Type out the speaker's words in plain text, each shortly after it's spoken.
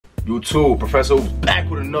YouTube, Professor O's back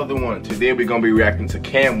with another one. Today we're gonna be reacting to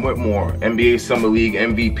Cam Whitmore, NBA Summer League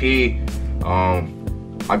MVP.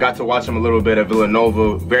 I got to watch him a little bit at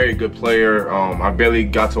Villanova. Very good player. I barely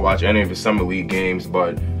got to watch any of his Summer League games,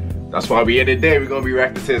 but that's why we're here today. We're gonna be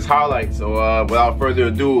reacting to his highlights. So without further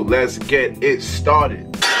ado, let's get it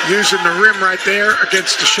started. Using the rim right there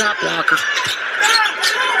against the shot blocker.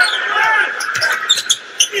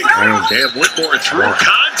 Cam Whitmore through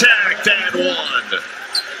contact and one.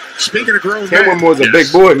 Speaking of grown Cam men, Whitmore's a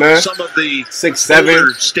big boy, man. Some of the 6'7",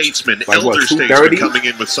 older statesmen, like elder what, statesmen coming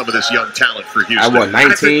in with some of this young talent for Houston. At what,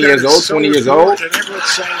 19 years old, 20 years old? And everyone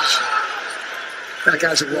says that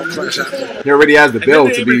guy's a world-class athlete. He already has the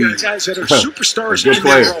build to be guys that are superstars a good in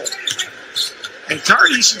player. their role. And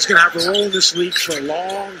Tari Eason's going to have a role in this league for a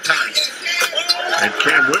long time. And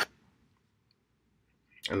Cam Whitmore.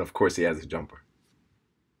 And of course he has a jumper.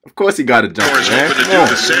 Of course he got a jumper, man. Hoping to do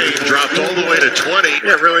the same. Dropped all the way to 20.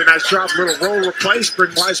 Yeah, really nice drop. Little roll replace.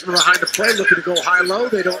 Bring Wiseman behind the play. Looking to go high-low.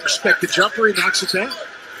 They don't respect the jumper. He knocks it down.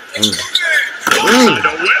 To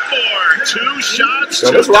Whitmore. 2 shots. So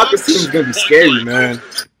this Rockets team is going to be scary, man.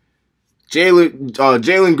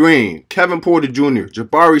 Jalen Green, Kevin Porter Jr.,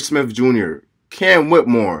 Jabari Smith Jr., Cam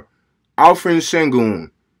Whitmore, Alfred Sengun,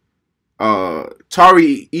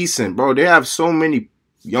 Tari Eason. Bro, they have so many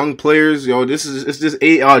young players. Yo, it's just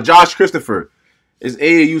Josh Christopher. It's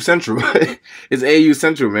AAU Central. It's AAU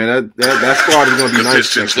Central, man. That squad is going to be nice.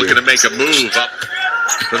 Pistons looking to make a move up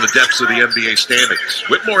from the depths of the NBA standings.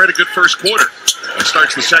 Whitmore had a good first quarter. And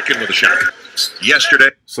starts the second with a shot.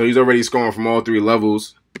 Yesterday. So he's already scoring from all 3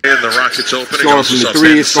 levels. And the Rockets opening. Scoring from the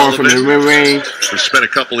 3, scoring from the mid-range. We spent a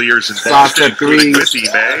couple of years in Boston, including with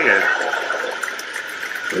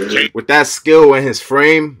With that skill and his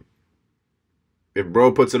frame, if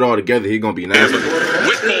bro puts it all together, he's going to be nasty.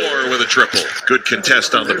 Whitmore with a triple. Good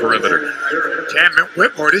contest on the perimeter. Cam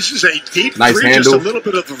Whitmore, this is a deep nice three, handle. just a little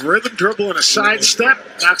bit of a rhythm dribble and a sidestep.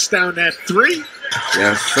 Knocks down that 3.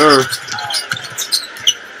 Yes, sir.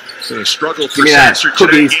 So a struggle for Sasser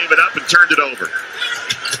today. Gave it up and turned it over.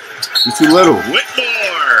 He's too little.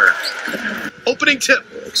 Whitmore. Opening tip.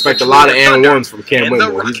 Expect a lot of and ones from Cam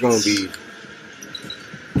Whitmore. He's going to be...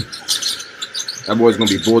 That boy's going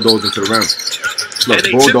to be bulldozing to the rim. Look,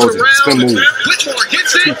 bulldozing. Spin move. Whitmore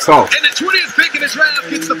gets it. Too tough. And the 20th pick in the draft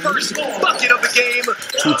gets the first bucket of the game.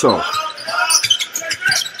 Too tough.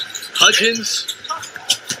 Hudgens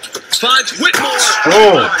finds Whitmore.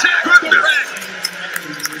 Strong.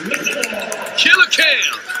 Killer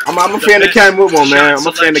Cam. I'm a fan of Cam Whitmore, man. I'm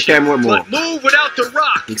a fan of Cam Whitmore. Move without the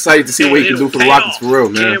rock. I'm excited to see what he can do for the Rockets for real,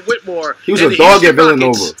 man. Cam Whitmore. He was a dog at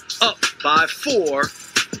Villanova. Up by 4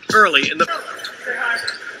 early in the...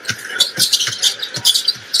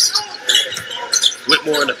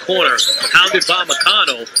 Whitmore in the corner, pounded by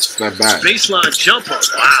McConnell. Step back. Baseline jumper.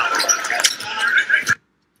 Wow.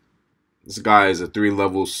 This guy is a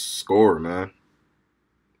 3-level scorer, man.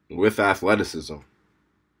 With athleticism.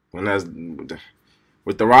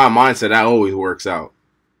 With the right mindset, that always works out.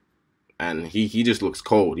 And he just looks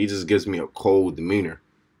cold. He just gives me a cold demeanor.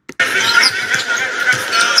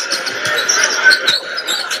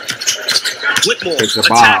 Whitmore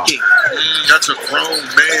attacking. That's a grown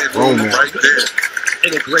man right there.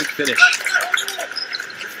 And a great finish.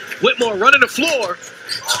 Whitmore running the floor.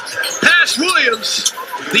 Pass Williams.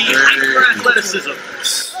 The hyper athleticism.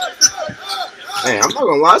 Hey, I'm not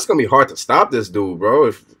gonna lie, it's gonna be hard to stop this dude,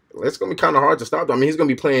 bro. It's gonna be kind of hard to stop. I mean, he's gonna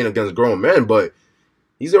be playing against grown men, but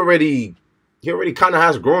he already kind of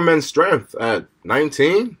has grown men's strength at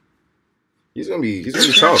 19. He's gonna be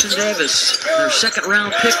tough. Davis, their 2nd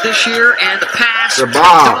round pick this year, and the pass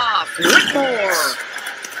off. Whitmore.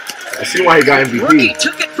 I see why he got MVP. Rookie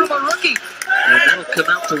took it from a rookie. And that'll come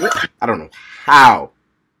out to Whitmore. I don't know how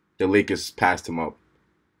the Lakers passed him up.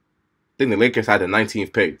 I think the Lakers had the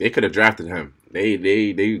 19th pick. They could have drafted him.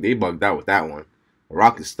 They bugged out with that one. The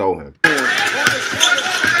Rockets stole him.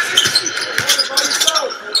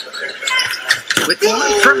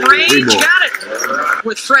 Whitmore from range, got it.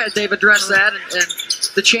 With Fred, they've addressed that, and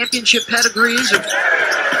the championship pedigrees of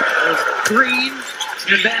Green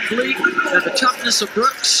and Van Vliet, and the toughness of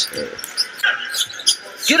Brooks.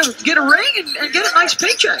 Get a ring and get a nice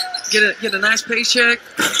paycheck. Get a nice paycheck.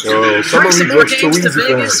 Yo, bring some more games to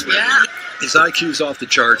Vegas. Yeah. His IQ's off the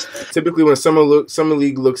charts. Typically, when summer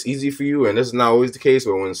league looks easy for you, and this is not always the case,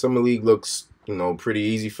 but when summer league looks pretty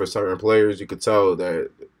easy for certain players, you could tell that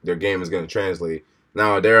their game is going to translate.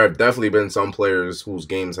 Now, there have definitely been some players whose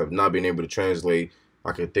games have not been able to translate.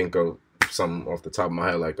 I can think of some off the top of my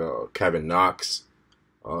head, like Kevin Knox.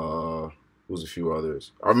 Who's a few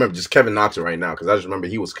others? I remember just Kevin Knox right now because I just remember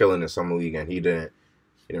he was killing in summer league and he didn't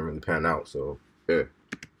really pan out. So yeah.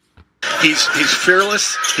 He's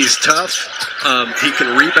fearless. He's tough. He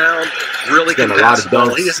can rebound. Really can pass the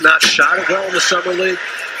ball. He has not shot it well in the summer league,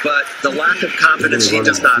 but the lack of confidence he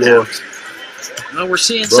does not have. Well, we're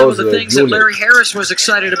seeing some of the things that Larry Harris was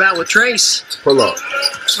excited about with Trace. Pull up.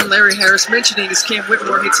 Larry Harris mentioning as Cam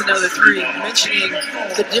Whitmore hits another three, mentioning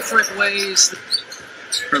the different ways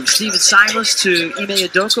from Steven Silas to Ime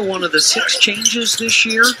Udoka, one of the 6 changes this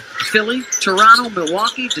year. Philly, Toronto,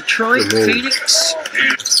 Milwaukee, Detroit, Phoenix.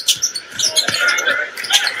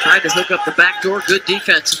 Tried to hook up the back door. Good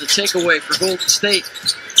defense in the takeaway for Golden State.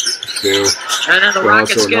 And then the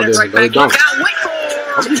Rockets get it right back. Look out, Whitmore!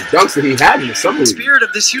 How many dunks did he have in the summer league? Spirit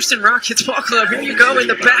of this Houston Rockets ball club. Here you go in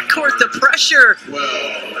the backcourt, the pressure.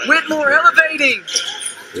 Whitmore elevating.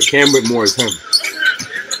 Yeah, Cam Whitmore is him.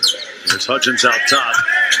 There's Hudgens out top.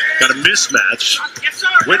 Got a mismatch.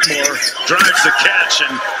 Whitmore drives the catch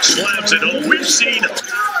and slams it home. We've seen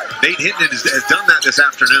Nate Hinton has done that this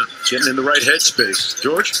afternoon. Getting in the right headspace.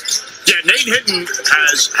 George? Yeah, Nate Hinton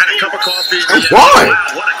has had a cup of coffee. Wow,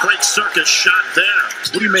 what a great circus shot there.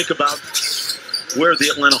 What do you make about where the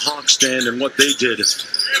Atlanta Hawks stand and what they did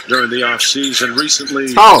during the offseason recently?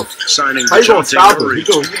 Signing how you gonna stop him?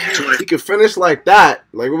 He could finish like that,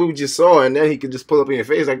 like what we just saw, and then he could just pull up in your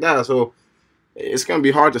face like that. So it's gonna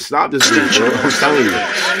be hard to stop this dude, bro. I'm telling you.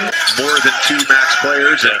 More than 2 max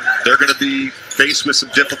players, and they're gonna be faced with some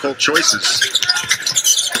difficult choices.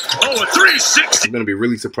 Oh, a 360! I'm gonna be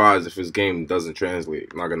really surprised if his game doesn't translate.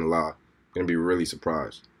 I'm not gonna lie. I'm gonna be really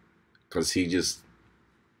surprised because he just,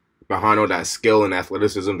 behind all that skill and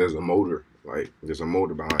athleticism, there's a motor. Like, there's a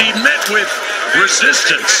motor behind it. He met with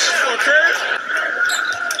resistance.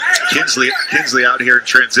 Kinsley out here in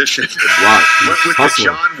transition. Went with the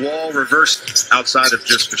John Wall reverse outside of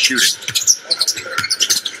just the shooting.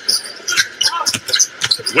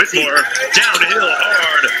 Whitmore downhill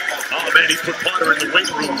hard. Oh man, he put Potter in the weight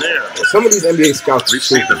room there. Some of these NBA scouts, we've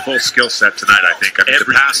seen the full skill set tonight, I think. I mean, the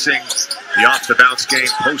passing, the off the bounce game,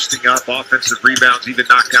 posting up, offensive rebounds, even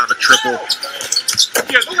knocked down a triple.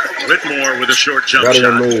 Whitmore with a short jump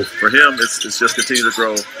shot. For him, it's just continue to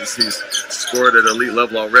grow. He's scored at elite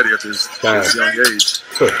level already at his young age.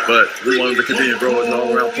 But we want him to continue to grow as an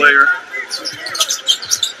all-around player.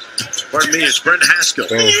 Pardon me, it's Brent Haskell.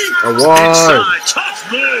 Inside,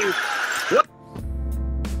 tough move.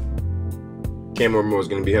 Cam Whitmore is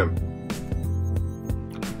going to be him.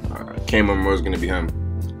 Cam Whitmore is going to be him.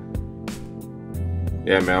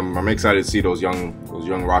 Yeah, man, I'm excited to see those young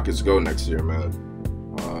Rockets go next year, man.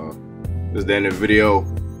 This is the end of the video.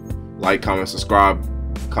 Like, comment, subscribe.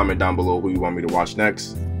 Comment down below who you want me to watch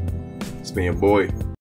next. It's been your boy.